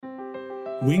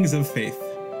Wings of Faith.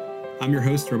 I'm your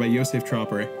host, Rabbi Yosef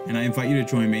Tropper, and I invite you to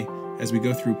join me as we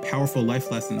go through powerful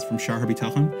life lessons from Shar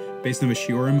HaBitachon based on the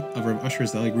shiurim of Rav Asher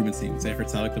Zelig Rubenstein, Zecher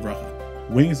Tzadik Livracha.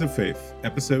 Wings of Faith,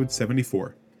 Episode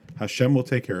 74. Hashem will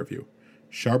take care of you.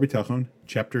 Shar HaBitachon,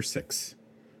 Chapter 6.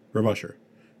 Rav Asher.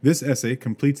 This essay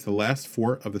completes the last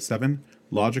 4 of the 7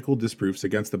 logical disproofs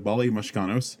against the Bali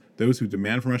Mashkanos, those who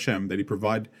demand from Hashem that he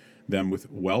provide them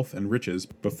with wealth and riches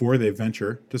before they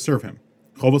venture to serve him.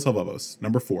 Chovos Halavos,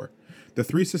 number 4. The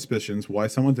 3 suspicions why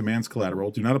someone demands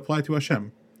collateral do not apply to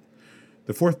Hashem.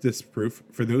 The 4th disproof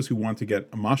for those who want to get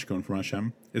a mashkon from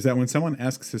Hashem is that when someone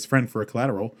asks his friend for a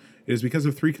collateral, it is because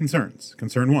of 3 concerns.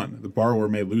 Concern 1, the borrower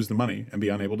may lose the money and be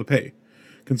unable to pay.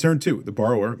 Concern 2, the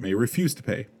borrower may refuse to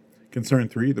pay. Concern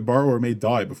 3, the borrower may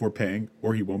die before paying,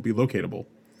 or he won't be locatable.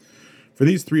 For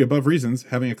these 3 above reasons,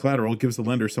 having a collateral gives the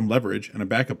lender some leverage and a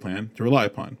backup plan to rely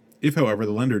upon. If, however,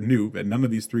 the lender knew that none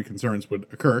of these 3 concerns would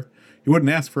occur, he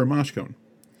wouldn't ask for a mashkon.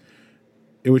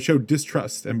 It would show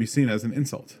distrust and be seen as an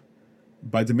insult.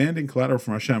 By demanding collateral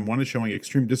from Hashem, one is showing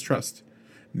extreme distrust.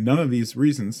 None of these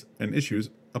reasons and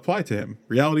issues apply to him.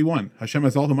 Reality 1, Hashem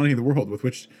has all the money in the world with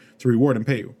which to reward and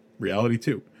pay you. Reality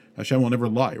 2, Hashem will never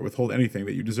lie or withhold anything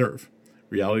that you deserve.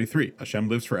 Reality 3, Hashem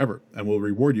lives forever and will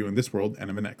reward you in this world and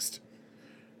in the next.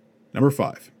 Number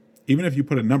 5, even if you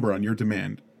put a number on your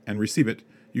demand and receive it,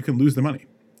 you can lose the money.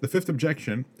 The 5th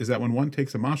objection is that when one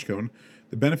takes a mashkon,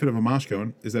 the benefit of a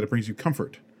mashkon is that it brings you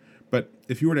comfort. But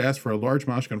if you were to ask for a large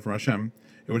mashkon from Hashem,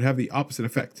 it would have the opposite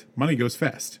effect. Money goes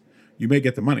fast. You may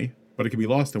get the money, but it can be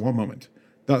lost in one moment.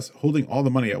 Thus, holding all the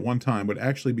money at one time would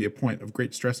actually be a point of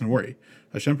great stress and worry.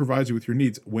 Hashem provides you with your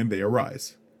needs when they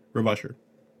arise. Rav Asher.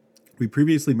 We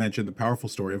previously mentioned the powerful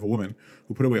story of a woman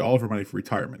who put away all of her money for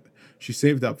retirement. She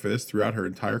saved up for this throughout her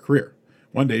entire career.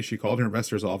 One day, she called her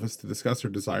investor's office to discuss her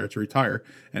desire to retire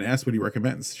and asked what he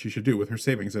recommends she should do with her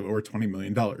savings of over $20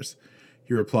 million.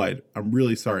 He replied, "I'm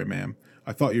really sorry, ma'am.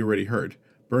 I thought you already heard.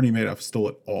 Bernie Madoff stole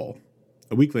it all."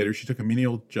 A week later, she took a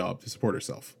menial job to support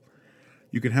herself.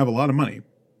 You can have a lot of money,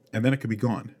 and then it could be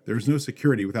gone. There is no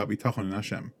security without bitachon in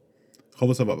Hashem.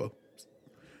 Chovos Habavo.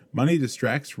 Money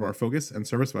distracts from our focus and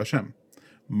service of Hashem.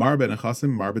 Mar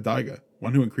benechasim, mar bedaiga.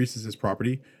 One who increases his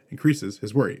property increases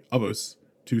his worry. Avos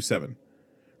 2:7.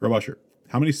 Rav Asher,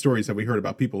 how many stories have we heard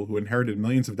about people who inherited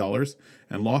millions of dollars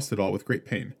and lost it all with great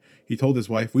pain? He told his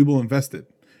wife, "We will invest it,"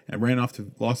 and ran off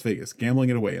to Las Vegas,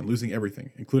 gambling it away and losing everything,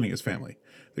 including his family.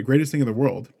 The greatest thing in the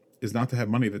world is not to have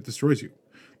money that destroys you.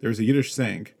 There is a Yiddish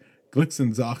saying, "Glitz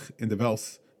und Zach in der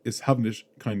Welt ist haben nicht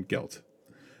kein Geld."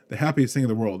 The happiest thing in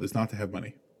the world is not to have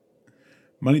money.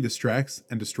 Money distracts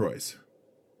and destroys.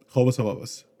 Chovos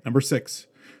Halavos. Number 6.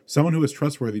 Someone who is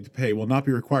trustworthy to pay will not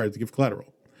be required to give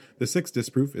collateral. The 6th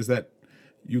disproof is that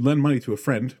you lend money to a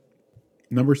friend.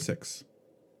 Number 6.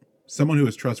 Someone who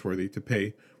is trustworthy to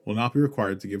pay will not be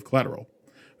required to give collateral.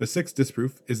 The 6th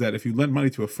disproof is that if you lend money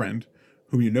to a friend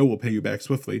whom you know will pay you back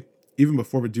swiftly, even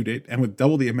before the due date, and with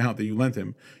double the amount that you lent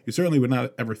him, you certainly would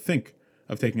not ever think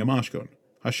of taking a mashkon.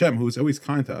 Hashem, who is always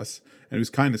kind to us, and whose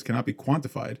kindness cannot be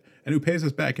quantified, and who pays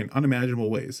us back in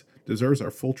unimaginable ways, deserves our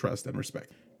full trust and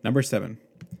respect. Number 7.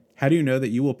 How do you know that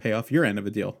you will pay off your end of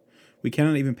a deal? We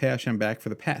cannot even pay Hashem back for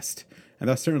the past, and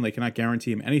thus certainly cannot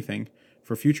guarantee him anything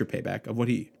for future payback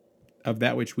of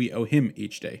that which we owe him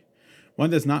each day.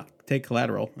 One does not take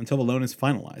collateral until the loan is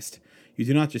finalized. You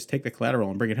do not just take the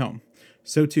collateral and bring it home.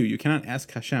 So too, you cannot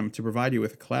ask Hashem to provide you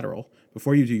with a collateral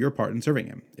before you do your part in serving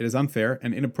him. It is unfair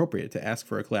and inappropriate to ask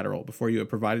for a collateral before you have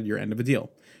provided your end of a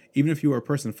deal. Even if you are a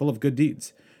person full of good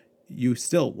deeds, you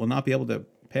still will not be able to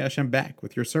pay Hashem back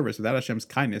with your service without Hashem's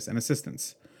kindness and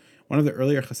assistance. One of the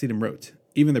earlier Hasidim wrote,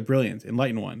 "Even the brilliant,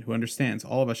 enlightened one who understands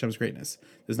all of Hashem's greatness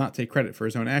does not take credit for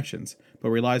his own actions, but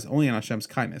relies only on Hashem's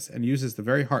kindness and uses the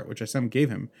very heart which Hashem gave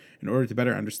him in order to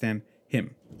better understand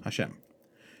him, Hashem.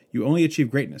 You only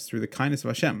achieve greatness through the kindness of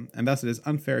Hashem, and thus it is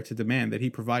unfair to demand that he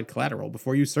provide collateral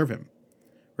before you serve him."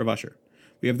 Rav Asher,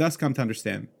 we have thus come to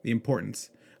understand the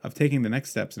importance of taking the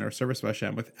next steps in our service of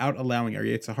Hashem without allowing our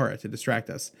Yetzer Hara to distract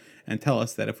us and tell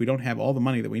us that if we don't have all the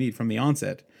money that we need from the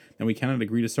onset, then we cannot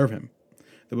agree to serve him.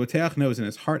 The Boteach knows in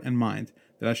his heart and mind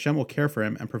that Hashem will care for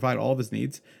him and provide all of his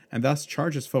needs, and thus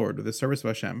charges forward with the service of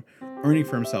Hashem, earning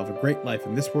for himself a great life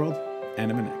in this world and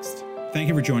in the next. Thank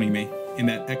you for joining me in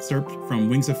that excerpt from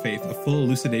Wings of Faith, a full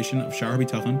elucidation of Shar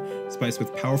HaBitachon, spiced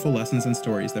with powerful lessons and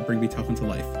stories that bring bitachon to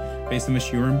life, based on the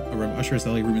shiurim of Rav Asher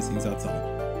Zelig Rubenstein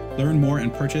Zatzal. Learn more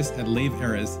and purchase at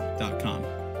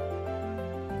leiverez.com.